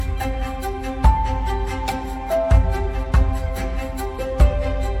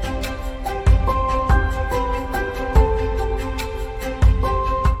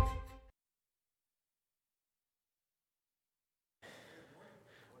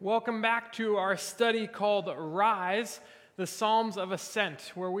Welcome back to our study called Rise, the Psalms of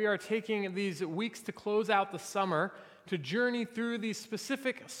Ascent, where we are taking these weeks to close out the summer to journey through these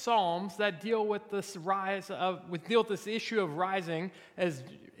specific psalms that deal with this issue of rising as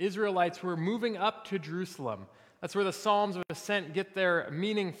Israelites were moving up to Jerusalem. That's where the Psalms of Ascent get their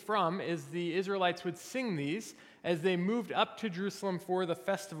meaning from, is the Israelites would sing these as they moved up to Jerusalem for the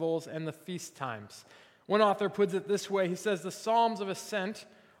festivals and the feast times. One author puts it this way. He says, the Psalms of Ascent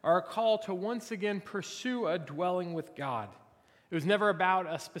are a call to once again pursue a dwelling with God. It was never about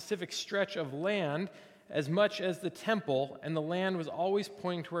a specific stretch of land as much as the temple, and the land was always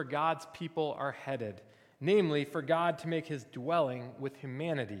pointing to where God's people are headed, namely for God to make his dwelling with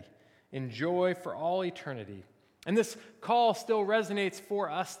humanity in joy for all eternity. And this call still resonates for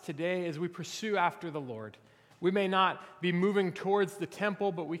us today as we pursue after the Lord. We may not be moving towards the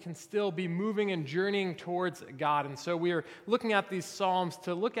temple, but we can still be moving and journeying towards God. And so we are looking at these Psalms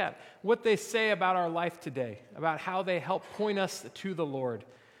to look at what they say about our life today, about how they help point us to the Lord.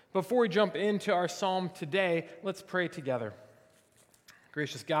 Before we jump into our Psalm today, let's pray together.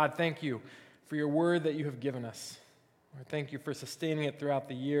 Gracious God, thank you for your word that you have given us. Lord, thank you for sustaining it throughout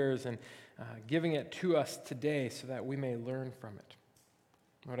the years and giving it to us today so that we may learn from it.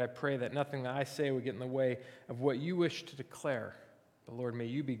 Lord, I pray that nothing that I say would get in the way of what you wish to declare. But Lord, may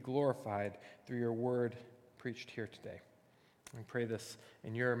you be glorified through your word preached here today. I pray this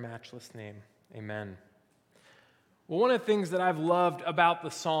in your matchless name. Amen. Well, one of the things that I've loved about the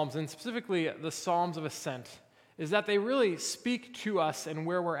Psalms, and specifically the Psalms of Ascent, is that they really speak to us and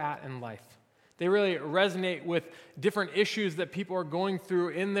where we're at in life. They really resonate with different issues that people are going through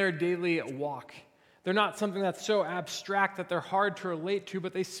in their daily walk. They're not something that's so abstract that they're hard to relate to,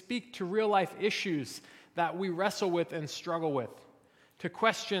 but they speak to real-life issues that we wrestle with and struggle with, to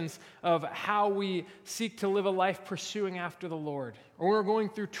questions of how we seek to live a life pursuing after the Lord. Or when we're going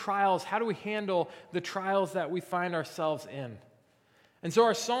through trials, how do we handle the trials that we find ourselves in? And so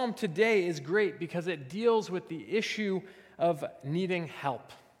our psalm today is great because it deals with the issue of needing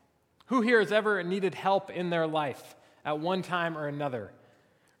help. Who here has ever needed help in their life at one time or another?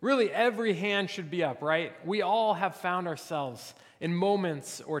 Really, every hand should be up, right? We all have found ourselves in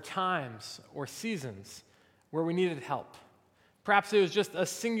moments or times or seasons where we needed help. Perhaps it was just a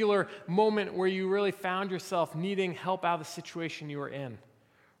singular moment where you really found yourself needing help out of the situation you were in.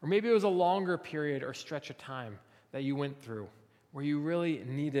 Or maybe it was a longer period or stretch of time that you went through where you really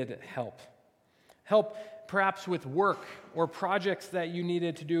needed help. Help perhaps with work or projects that you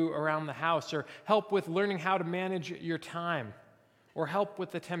needed to do around the house, or help with learning how to manage your time, or help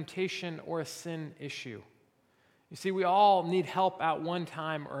with a temptation or a sin issue. You see, we all need help at one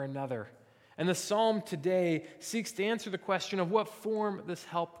time or another. And the psalm today seeks to answer the question of what form this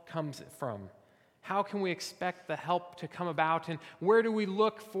help comes from. How can we expect the help to come about, and where do we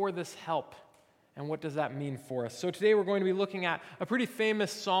look for this help? And what does that mean for us? So today we're going to be looking at a pretty famous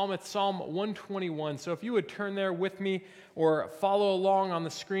psalm. It's Psalm 121. So if you would turn there with me or follow along on the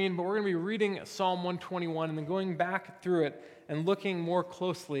screen, but we're going to be reading Psalm 121 and then going back through it and looking more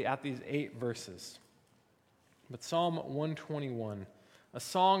closely at these 8 verses. But Psalm 121, a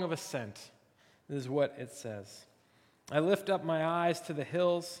song of ascent, this is what it says. I lift up my eyes to the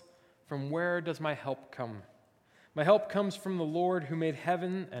hills. From where does my help come? My help comes from the Lord who made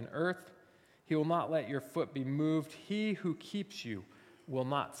heaven and earth. He will not let your foot be moved. He who keeps you will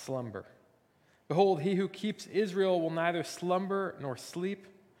not slumber. Behold, he who keeps Israel will neither slumber nor sleep.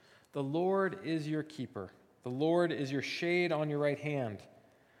 The Lord is your keeper. The Lord is your shade on your right hand.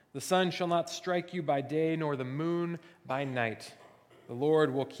 The sun shall not strike you by day, nor the moon by night. The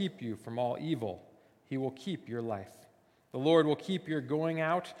Lord will keep you from all evil. He will keep your life. The Lord will keep your going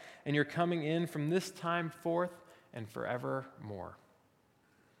out and your coming in from this time forth and forevermore.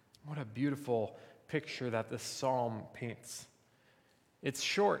 What a beautiful picture that this psalm paints. It's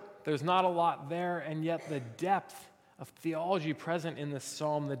short. There's not a lot there, and yet the depth of theology present in this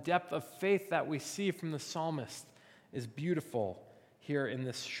psalm, the depth of faith that we see from the psalmist is beautiful here in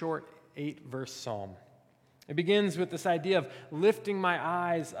this short 8-verse psalm. It begins with this idea of lifting my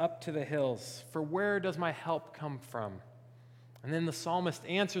eyes up to the hills. For where does my help come from? And then the psalmist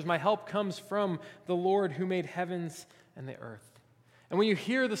answers, my help comes from the Lord who made heavens and the earth. And when you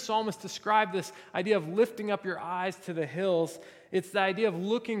hear the psalmist describe this idea of lifting up your eyes to the hills, it's the idea of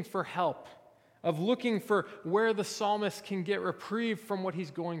looking for help, of looking for where the psalmist can get reprieve from what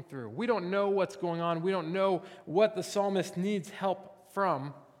he's going through. We don't know what's going on. We don't know what the psalmist needs help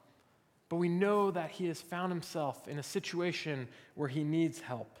from, but we know that he has found himself in a situation where he needs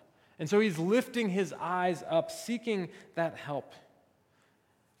help. And so he's lifting his eyes up, seeking that help.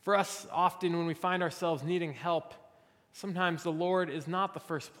 For us, often when we find ourselves needing help, sometimes the Lord is not the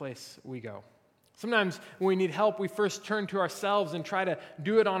first place we go. Sometimes when we need help, we first turn to ourselves and try to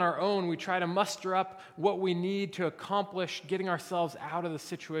do it on our own. We try to muster up what we need to accomplish getting ourselves out of the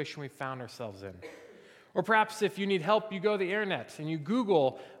situation we found ourselves in. Or perhaps if you need help, you go to the internet and you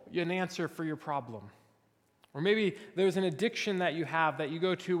Google an answer for your problem. Or maybe there's an addiction that you have that you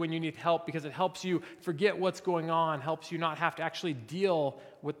go to when you need help because it helps you forget what's going on, helps you not have to actually deal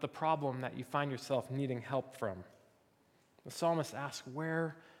with the problem that you find yourself needing help from. The psalmist asks,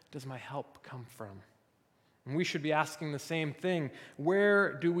 where does my help come from? And we should be asking the same thing.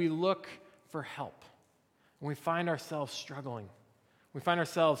 Where do we look for help when we find ourselves struggling? We find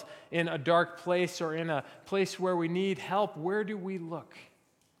ourselves in a dark place or in a place where we need help. Where do we look?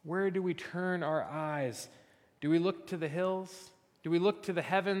 Where do we turn our eyes? Do we look to the hills? Do we look to the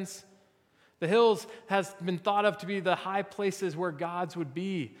heavens? The hills has been thought of to be the high places where gods would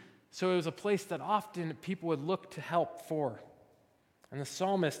be. So it was a place that often people would look to help for. And the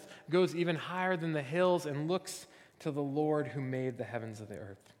psalmist goes even higher than the hills and looks to the Lord who made the heavens and the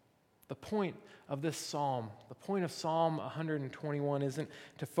earth. The point of this psalm, the point of Psalm 121 isn't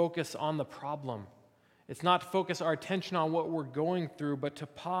to focus on the problem. It's not to focus our attention on what we're going through, but to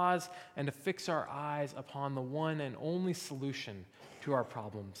pause and to fix our eyes upon the one and only solution to our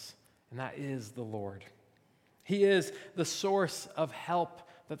problems, and that is the Lord. He is the source of help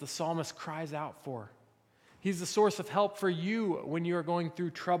that the psalmist cries out for. He's the source of help for you when you are going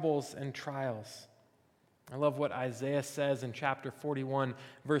through troubles and trials. I love what Isaiah says in chapter 41,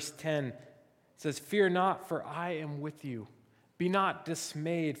 verse 10. It says, "Fear not, for I am with you. Be not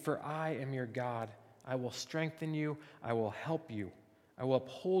dismayed, for I am your God. I will strengthen you. I will help you. I will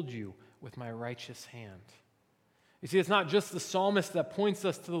uphold you with my righteous hand." You see, it's not just the psalmist that points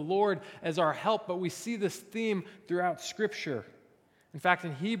us to the Lord as our help, but we see this theme throughout Scripture. In fact,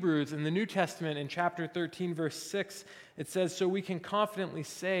 in Hebrews, in the New Testament, in chapter 13, verse 6, it says, "So we can confidently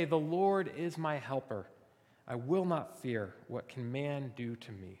say, 'The Lord is my helper. I will not fear. What can man do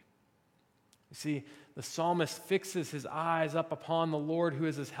to me?'" You see, the psalmist fixes his eyes up upon the Lord who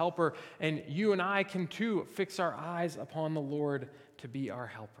is his helper, and you and I can too fix our eyes upon the Lord to be our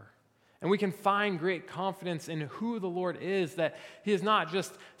helper. And we can find great confidence in who the Lord is, that he is not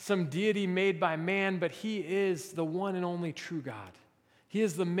just some deity made by man, but he is the one and only true God. He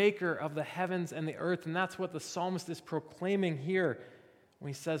is the maker of the heavens and the earth, and that's what the psalmist is proclaiming here when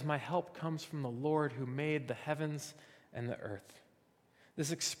he says, "My help comes from the Lord who made the heavens and the earth."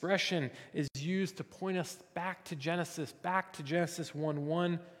 This expression is used to point us back to Genesis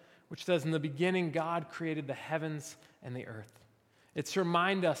 1:1, which says, "In the beginning, God created the heavens and the earth." It's to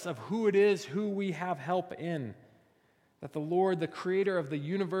remind us of who it is, who we have help in, that the Lord, the creator of the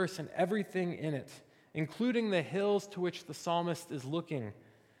universe and everything in it, including the hills to which the psalmist is looking,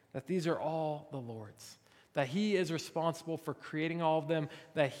 that these are all the Lord's, that he is responsible for creating all of them,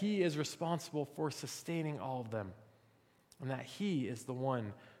 that he is responsible for sustaining all of them, and that he is the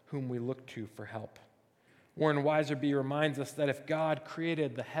one whom we look to for help. Warren Weiserby reminds us that if God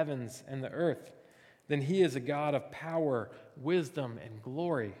created the heavens and the earth, then he is a God of power, wisdom, and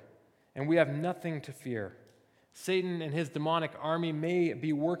glory, and we have nothing to fear. Satan and his demonic army may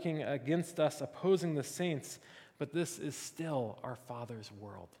be working against us, opposing the saints, but this is still our Father's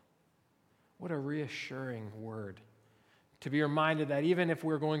world. What a reassuring word, to be reminded that even if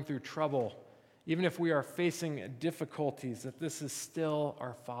we're going through trouble, even if we are facing difficulties, that this is still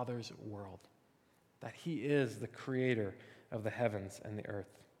our Father's world, that he is the creator of the heavens and the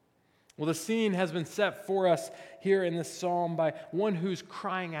earth. Well, the scene has been set for us here in this psalm by one who's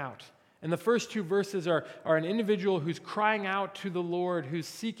crying out. And the first two verses are an individual who's crying out to the Lord, who's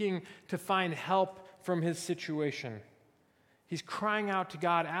seeking to find help from his situation. He's crying out to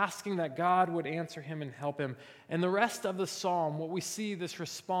God, asking that God would answer him and help him. And the rest of the psalm, what we see, this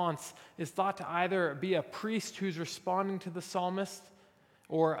response, is thought to either be a priest who's responding to the psalmist,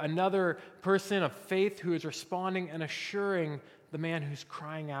 or another person of faith who is responding and assuring the man who's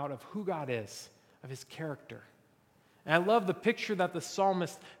crying out of who God is, of his character. And I love the picture that the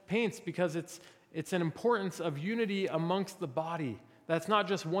psalmist paints because it's an importance of unity amongst the body. That's not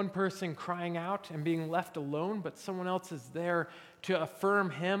just one person crying out and being left alone, but someone else is there to affirm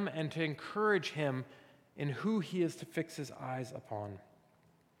him and to encourage him in who he is to fix his eyes upon.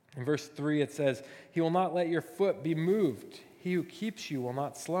 In verse 3 it says, "He will not let your foot be moved. He who keeps you will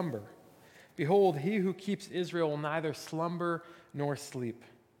not slumber. Behold, he who keeps Israel will neither slumber nor sleep."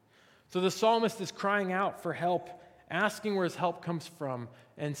 So the psalmist is crying out for help, asking where his help comes from,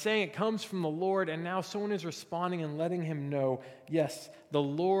 and saying it comes from the Lord, and now someone is responding and letting him know, yes, the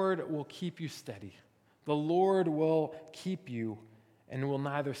Lord will keep you steady. The Lord will keep you and will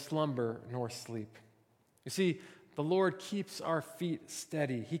neither slumber nor sleep. You see, the Lord keeps our feet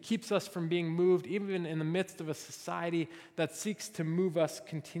steady. He keeps us from being moved even in the midst of a society that seeks to move us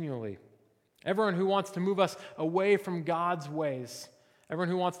continually. Everyone who wants to move us away from God's ways, everyone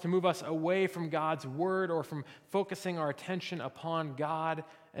who wants to move us away from God's word or from focusing our attention upon God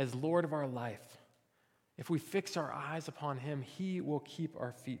as Lord of our life, if we fix our eyes upon him, he will keep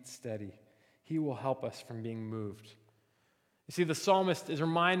our feet steady. He will help us from being moved. You see, the psalmist is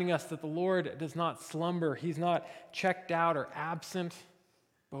reminding us that the Lord does not slumber. He's not checked out or absent.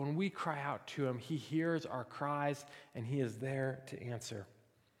 But when we cry out to him, he hears our cries and he is there to answer.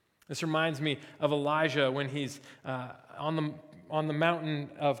 This reminds me of Elijah when he's on the mountain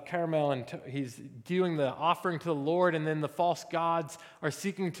of Carmel and he's doing the offering to the Lord, and then the false gods are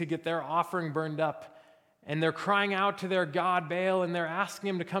seeking to get their offering burned up. And they're crying out to their god Baal, and they're asking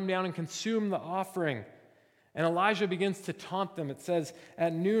him to come down and consume the offering. And Elijah begins to taunt them. It says,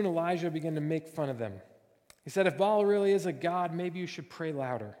 at noon, Elijah began to make fun of them. He said, if Baal really is a god, maybe you should pray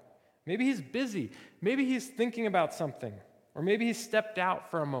louder. Maybe he's busy. Maybe he's thinking about something. Or maybe he's stepped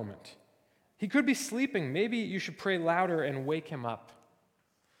out for a moment. He could be sleeping. Maybe you should pray louder and wake him up.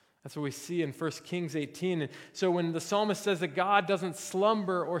 That's what we see in 1 Kings 18. And so when the psalmist says that God doesn't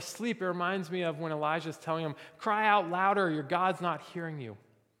slumber or sleep, it reminds me of when Elijah's telling him, cry out louder, your God's not hearing you.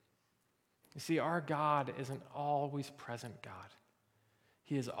 You see, our God is an always present God.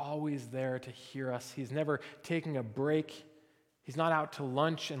 He is always there to hear us. He's never taking a break. He's not out to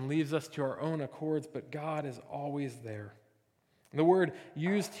lunch and leaves us to our own accords, but God is always there. The word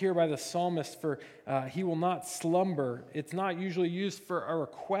used here by the psalmist for he will not slumber, it's not usually used for a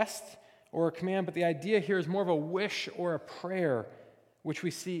request or a command, but the idea here is more of a wish or a prayer, which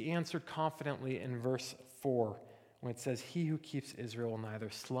we see answered confidently in verse 4, when it says, he who keeps Israel will neither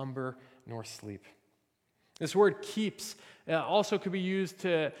slumber nor sleep. This word keeps also could be used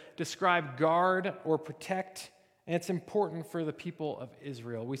to describe guard or protect, and it's important for the people of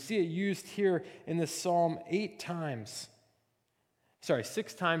Israel. We see it used here in this psalm 6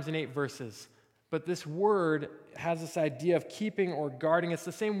 times in 8 verses. But this word has this idea of keeping or guarding. It's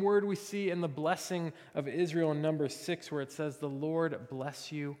the same word we see in the blessing of Israel in Numbers 6, where it says, the Lord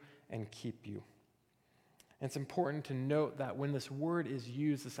bless you and keep you. And it's important to note that when this word is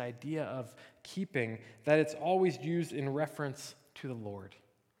used, this idea of keeping, that it's always used in reference to the Lord.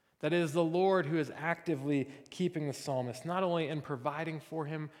 That it is the Lord who is actively keeping the psalmist, not only in providing for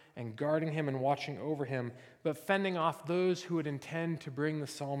him and guarding him and watching over him, but fending off those who would intend to bring the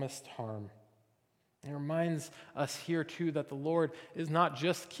psalmist harm. It reminds us here, too, that the Lord is not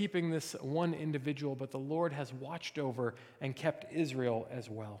just keeping this one individual, but the Lord has watched over and kept Israel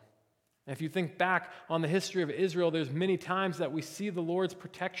as well. And if you think back on the history of Israel, there's many times that we see the Lord's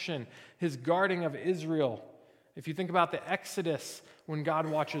protection, his guarding of Israel. If you think about the Exodus, when God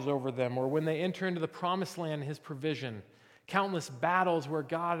watches over them, or when they enter into the promised land, his provision, countless battles where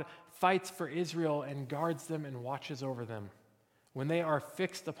God fights for Israel and guards them and watches over them. When they are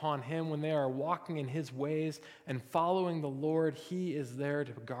fixed upon him, when they are walking in his ways and following the Lord, he is there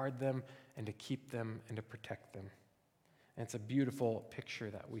to guard them and to keep them and to protect them. And it's a beautiful picture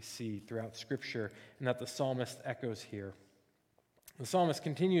that we see throughout Scripture and that the psalmist echoes here. The psalmist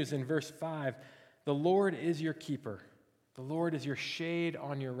continues in verse 5, the Lord is your keeper. The Lord is your shade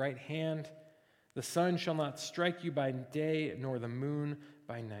on your right hand. The sun shall not strike you by day, nor the moon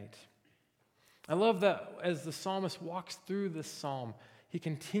by night. I love that as the psalmist walks through this psalm, he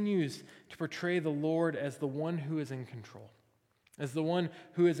continues to portray the Lord as the one who is in control, as the one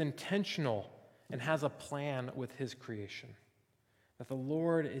who is intentional and has a plan with his creation. That the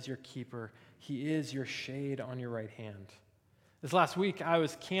Lord is your keeper. He is your shade on your right hand. This last week, I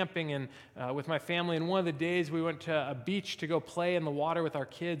was camping with my family, and one of the days we went to a beach to go play in the water with our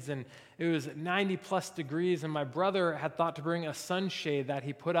kids, and it was 90-plus degrees, and my brother had thought to bring a sunshade that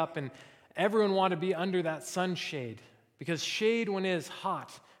he put up, and everyone wanted to be under that sunshade, because shade, when it is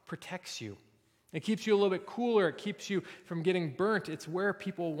hot, protects you. It keeps you a little bit cooler. It keeps you from getting burnt. It's where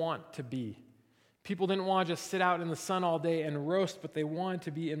people want to be. People didn't want to just sit out in the sun all day and roast, but they wanted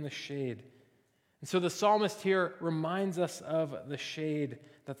to be in the shade. And so the psalmist here reminds us of the shade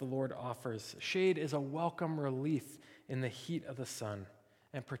that the Lord offers. Shade is a welcome relief in the heat of the sun,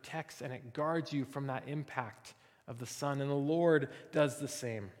 and protects and it guards you from that impact of the sun. And the Lord does the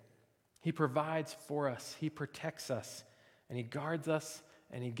same. He provides for us, he protects us, and he guards us,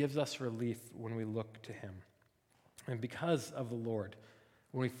 and he gives us relief when we look to him. And because of the Lord,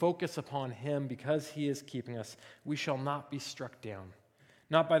 when we focus upon him, because he is keeping us, we shall not be struck down.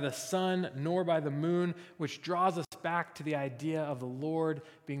 Not by the sun, nor by the moon, which draws us back to the idea of the Lord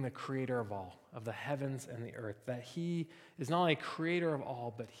being the creator of all, of the heavens and the earth, that he is not only creator of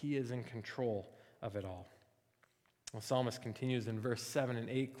all, but he is in control of it all. The psalmist continues in verse 7 and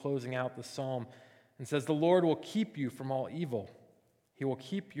 8, closing out the psalm, and says, "The Lord will keep you from all evil. He will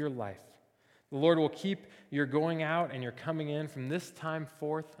keep your life. The Lord will keep your going out and your coming in from this time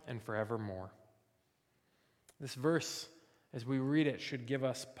forth and forevermore." This verse, as we read it, should give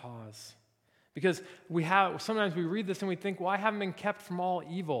us pause. Because sometimes we read this and we think, well, I haven't been kept from all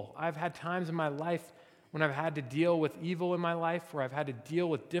evil. I've had times in my life when I've had to deal with evil in my life, where I've had to deal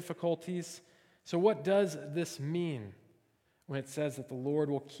with difficulties. So what does this mean when it says that the Lord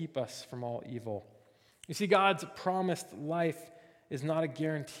will keep us from all evil? You see, God's promised life is not a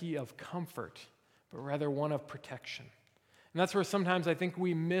guarantee of comfort, but rather one of protection. And that's where sometimes I think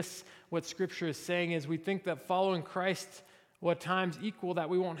we miss what Scripture is saying, is we think that following Christ will at times equal that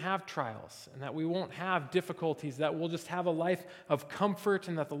we won't have trials and that we won't have difficulties, that we'll just have a life of comfort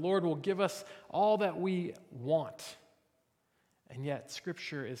and that the Lord will give us all that we want. And yet,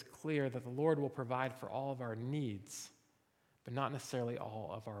 Scripture is clear that the Lord will provide for all of our needs, but not necessarily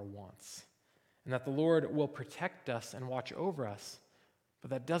all of our wants. And that the Lord will protect us and watch over us,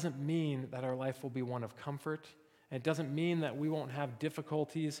 but that doesn't mean that our life will be one of comfort. And it doesn't mean that we won't have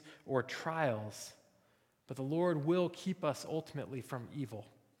difficulties or trials, but the Lord will keep us ultimately from evil.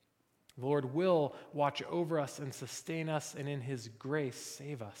 The Lord will watch over us and sustain us, and in His grace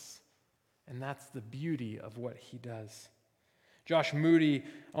save us. And that's the beauty of what He does. Josh Moody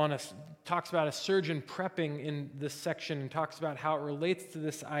talks about a surgeon prepping in this section and talks about how it relates to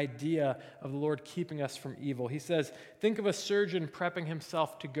this idea of the Lord keeping us from evil. He says, think of a surgeon prepping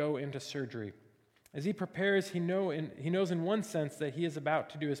himself to go into surgery. As he prepares, he knows in one sense that he is about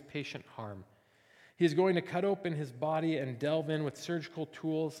to do his patient harm. He is going to cut open his body and delve in with surgical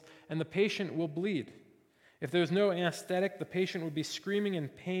tools, and the patient will bleed. If there was no anesthetic, the patient would be screaming in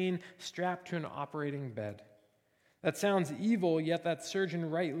pain, strapped to an operating bed. That sounds evil, yet that surgeon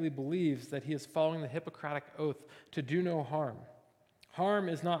rightly believes that he is following the Hippocratic oath to do no harm. Harm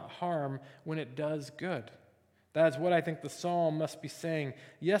is not harm when it does good. That is what I think the psalm must be saying.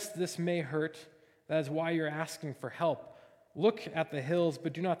 Yes, this may hurt. That is why you're asking for help. Look at the hills,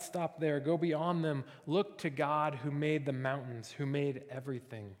 but do not stop there. Go beyond them. Look to God who made the mountains, who made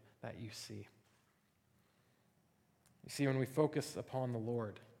everything that you see. You see, when we focus upon the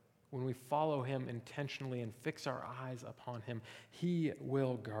Lord, when we follow Him intentionally and fix our eyes upon Him, He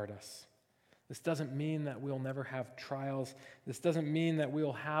will guard us. This doesn't mean that we'll never have trials. This doesn't mean that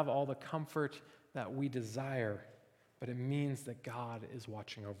we'll have all the comfort that we desire, but it means that God is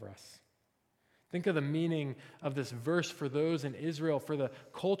watching over us. Think of the meaning of this verse for those in Israel, for the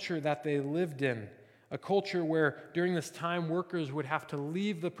culture that they lived in, a culture where during this time workers would have to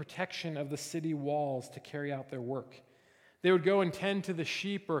leave the protection of the city walls to carry out their work. They would go and tend to the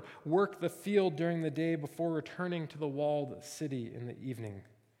sheep or work the field during the day before returning to the walled city in the evening.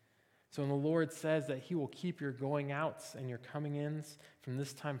 So when the Lord says that He will keep your going outs and your coming ins from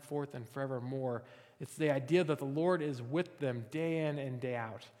this time forth and forevermore, it's the idea that the Lord is with them day in and day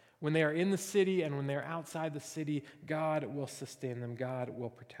out. When they are in the city and when they are outside the city, God will sustain them. God will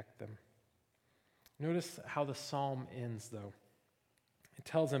protect them. Notice how the psalm ends, though. It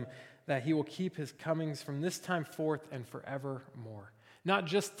tells him that He will keep His comings from this time forth and forevermore. Not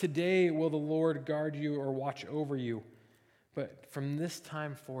just today will the Lord guard you or watch over you, but from this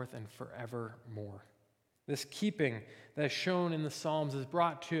time forth and forevermore. This keeping that is shown in the Psalms is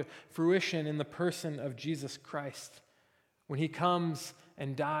brought to fruition in the person of Jesus Christ. When He comes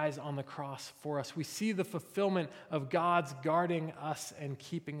and dies on the cross for us, we see the fulfillment of God's guarding us and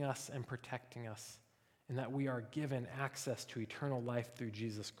keeping us and protecting us, and that we are given access to eternal life through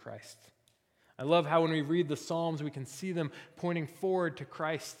Jesus Christ. I love how when we read the Psalms, we can see them pointing forward to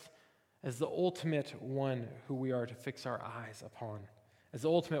Christ as the ultimate one who we are to fix our eyes upon, as the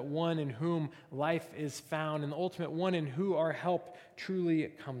ultimate one in whom life is found, and the ultimate one in who our help truly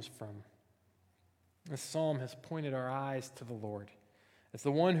comes from. This psalm has pointed our eyes to the Lord as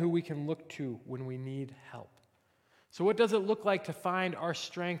the one who we can look to when we need help. So what does it look like to find our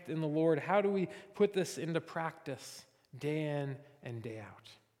strength in the Lord? How do we put this into practice day in and day out?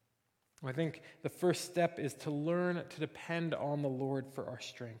 Well, I think the first step is to learn to depend on the Lord for our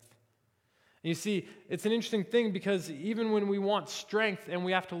strength. And you see, it's an interesting thing because even when we want strength and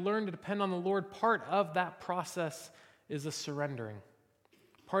we have to learn to depend on the Lord, part of that process is a surrendering.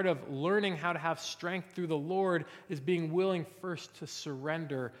 Part of learning how to have strength through the Lord is being willing first to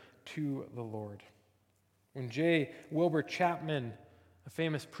surrender to the Lord. When J. Wilbur Chapman, a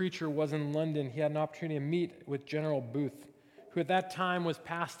famous preacher, was in London, he had an opportunity to meet with General Booth, who at that time was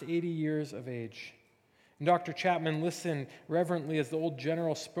past 80 years of age. And Dr. Chapman listened reverently as the old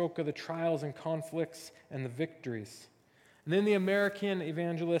general spoke of the trials and conflicts and the victories. And then the American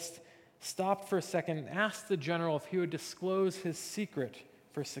evangelist stopped for a second and asked the general if he would disclose his secret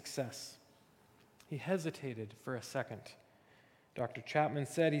for success. He hesitated for a second. Dr. Chapman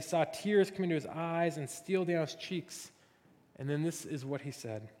said he saw tears come into his eyes and steal down his cheeks. And then this is what he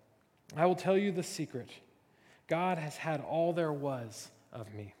said: "I will tell you the secret. God has had all there was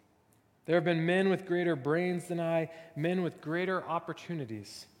of me. There have been men with greater brains than I, men with greater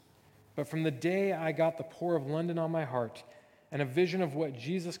opportunities. But from the day I got the poor of London on my heart and a vision of what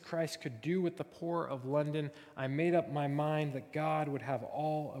Jesus Christ could do with the poor of London, I made up my mind that God would have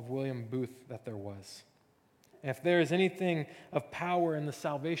all of William Booth that there was. And if there is anything of power in the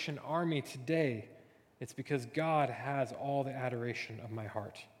Salvation Army today, it's because God has all the adoration of my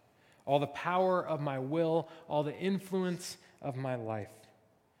heart, all the power of my will, all the influence of my life."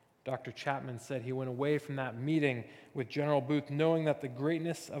 Dr. Chapman said he went away from that meeting with General Booth knowing that the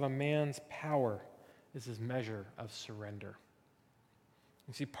greatness of a man's power is his measure of surrender.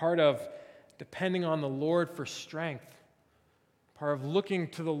 You see, part of depending on the Lord for strength, part of looking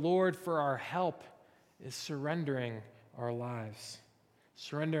to the Lord for our help, is surrendering our lives,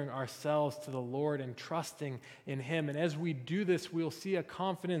 surrendering ourselves to the Lord and trusting in Him. And as we do this, we'll see a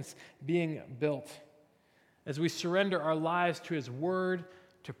confidence being built. As we surrender our lives to His Word,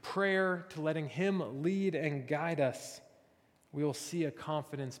 to prayer, to letting Him lead and guide us, we will see a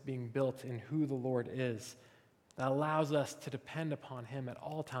confidence being built in who the Lord is that allows us to depend upon Him at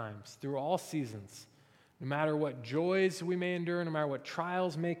all times, through all seasons. No matter what joys we may endure, no matter what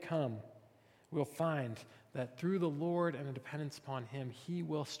trials may come, we'll find that through the Lord and a dependence upon Him, He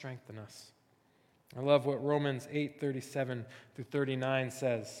will strengthen us. I love what Romans 8:37 through 39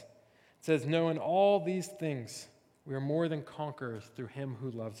 says. It says, "No, in all these things we are more than conquerors through Him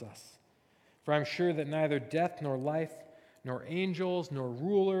who loves us. For I'm sure that neither death nor life, nor angels, nor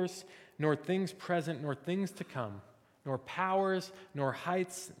rulers, nor things present, nor things to come, nor powers, nor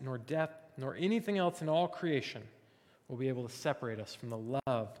heights, nor depth, nor anything else in all creation will be able to separate us from the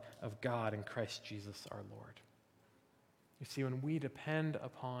love of God in Christ Jesus our Lord." You see, when we depend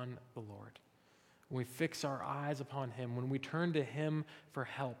upon the Lord, when we fix our eyes upon Him, when we turn to Him for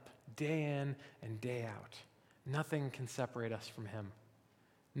help day in and day out, nothing can separate us from Him.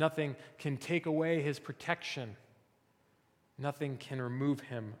 Nothing can take away His protection. Nothing can remove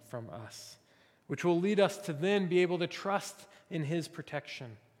Him from us, which will lead us to then be able to trust in His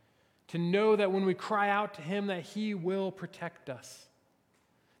protection, to know that when we cry out to Him that He will protect us.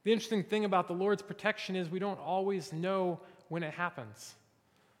 The interesting thing about the Lord's protection is we don't always know when it happens.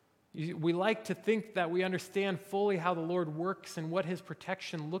 We like to think that we understand fully how the Lord works and what His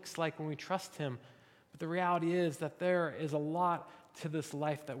protection looks like when we trust Him, but the reality is that there is a lot to this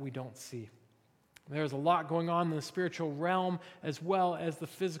life that we don't see. There's a lot going on in the spiritual realm as well as the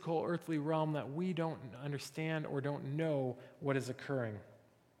physical earthly realm that we don't understand or don't know what is occurring.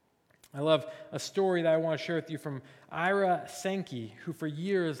 I love a story that I want to share with you from Ira Sankey, who for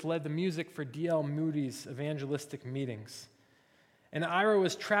years led the music for D.L. Moody's evangelistic meetings. And Ira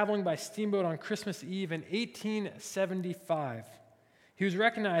was traveling by steamboat on Christmas Eve in 1875. He was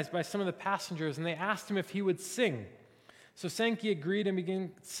recognized by some of the passengers, and they asked him if he would sing. So Sankey agreed and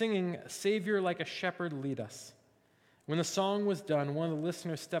began singing, "Savior, like a shepherd, lead us." When the song was done, one of the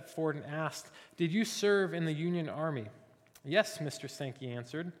listeners stepped forward and asked, "Did you serve in the Union Army?" "Yes," Mr. Sankey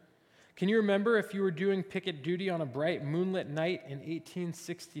answered. "Can you remember if you were doing picket duty on a bright moonlit night in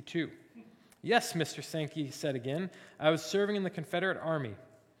 1862? "Yes," Mr. Sankey said again. "I was serving in the Confederate Army."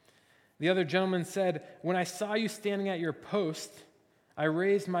 The other gentleman said, "When I saw you standing at your post, I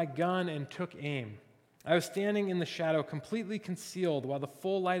raised my gun and took aim. I was standing in the shadow, completely concealed, while the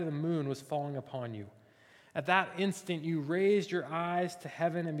full light of the moon was falling upon you. At that instant, you raised your eyes to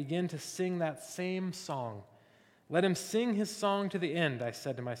heaven and began to sing that same song. 'Let him sing his song to the end,' I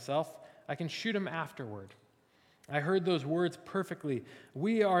said to myself. 'I can shoot him afterward.' I heard those words perfectly.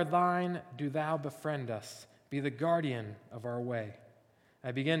 'We are thine, do thou befriend us, be the guardian of our way.'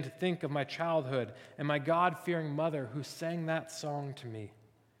 I began to think of my childhood and my God-fearing mother who sang that song to me.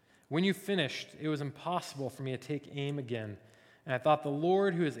 When you finished, it was impossible for me to take aim again, and I thought the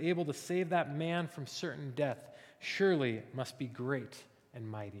Lord who is able to save that man from certain death surely must be great and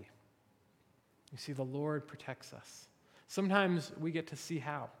mighty." You see, the Lord protects us. Sometimes we get to see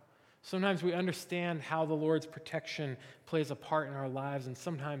how. Sometimes we understand how the Lord's protection plays a part in our lives, and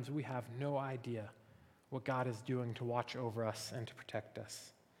sometimes we have no idea what God is doing to watch over us and to protect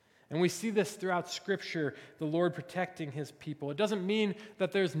us. And we see this throughout Scripture, the Lord protecting His people. It doesn't mean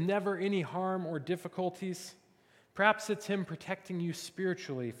that there's never any harm or difficulties. Perhaps it's Him protecting you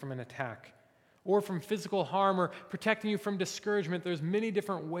spiritually from an attack, or from physical harm, or protecting you from discouragement. There's many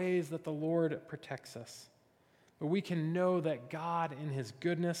different ways that the Lord protects us. But we can know that God, in His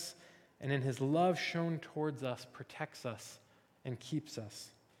goodness and in his love shown towards us, protects us and keeps us.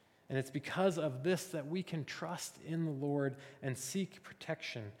 And it's because of this that we can trust in the Lord and seek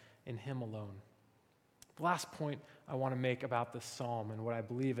protection in him alone. The last point I want to make about this psalm and what I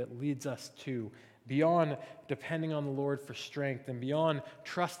believe it leads us to, beyond depending on the Lord for strength and beyond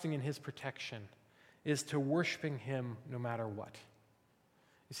trusting in his protection, is to worshiping him no matter what.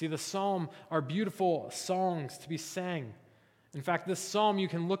 You see, the psalm are beautiful songs to be sang. In fact, this psalm you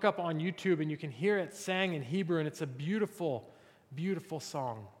can look up on YouTube and you can hear it sang in Hebrew, and it's a beautiful, beautiful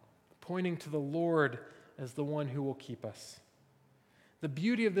song, pointing to the Lord as the one who will keep us. The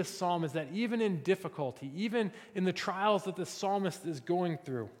beauty of this psalm is that even in difficulty, even in the trials that the psalmist is going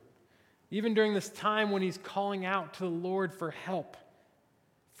through, even during this time when he's calling out to the Lord for help,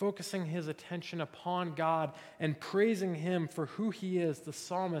 focusing his attention upon God and praising him for who he is, the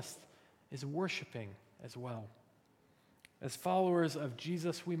psalmist is worshiping as well. As followers of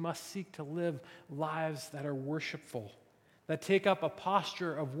Jesus, we must seek to live lives that are worshipful, that take up a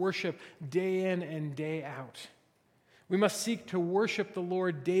posture of worship day in and day out. We must seek to worship the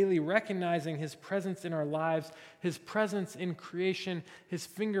Lord daily, recognizing his presence in our lives, his presence in creation, his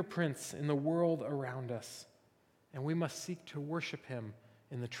fingerprints in the world around us. And we must seek to worship him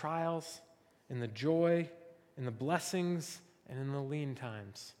in the trials, in the joy, in the blessings, and in the lean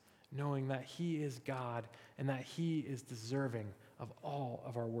times, knowing that he is God and that he is deserving of all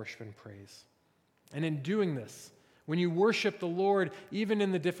of our worship and praise. And in doing this, when you worship the Lord even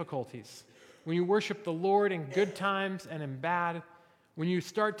in the difficulties, when you worship the Lord in good times and in bad, when you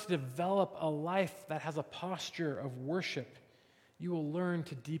start to develop a life that has a posture of worship, you will learn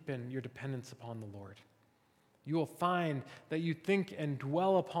to deepen your dependence upon the Lord. You will find that you think and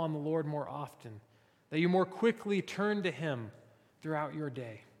dwell upon the Lord more often, that you more quickly turn to him throughout your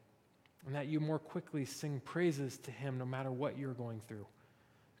day, and that you more quickly sing praises to him no matter what you're going through,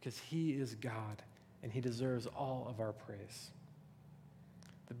 because he is God and he deserves all of our praise.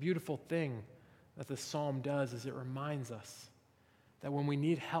 The beautiful thing that this psalm does is it reminds us that when we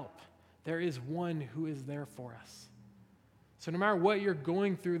need help, there is one who is there for us. So no matter what you're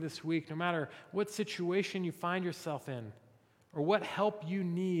going through this week, no matter what situation you find yourself in, or what help you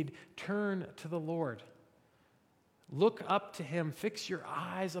need, turn to the Lord. Look up to him, fix your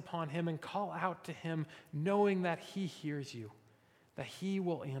eyes upon him, and call out to him, knowing that he hears you, that he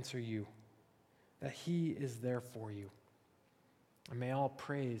will answer you, that he is there for you. And may all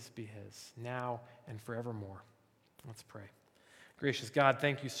praise be his, now and forevermore. Let's pray. Gracious God,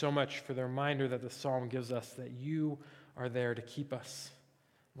 thank you so much for the reminder that the psalm gives us that you are there to keep us.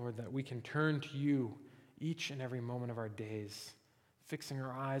 Lord, that we can turn to you each and every moment of our days, fixing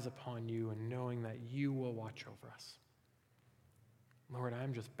our eyes upon you and knowing that you will watch over us. Lord,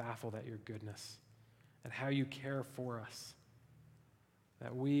 I'm just baffled at your goodness and how you care for us,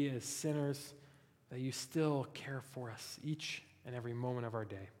 that we as sinners, that you still care for us each and every moment of our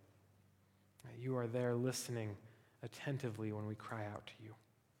day, that you are there listening attentively when we cry out to you.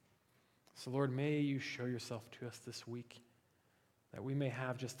 So Lord, may you show yourself to us this week, that we may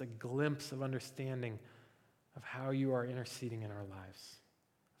have just a glimpse of understanding of how you are interceding in our lives,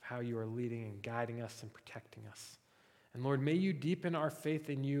 of how you are leading and guiding us and protecting us. And Lord, may you deepen our faith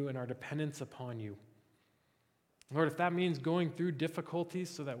in you and our dependence upon you. Lord, if that means going through difficulties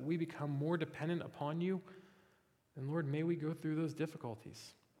so that we become more dependent upon you, then Lord, may we go through those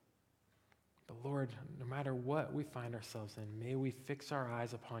difficulties. But Lord, no matter what we find ourselves in, may we fix our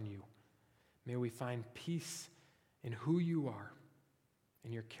eyes upon you. May we find peace in who you are,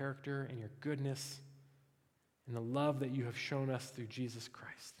 in your character, in your goodness, in the love that you have shown us through Jesus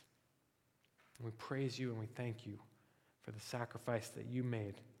Christ. And we praise you and we thank you for the sacrifice that you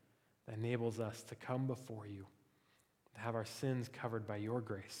made that enables us to come before you, to have our sins covered by your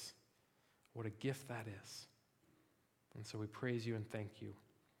grace. What a gift that is. And so we praise you and thank you.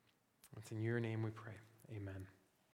 It's in your name we pray. Amen.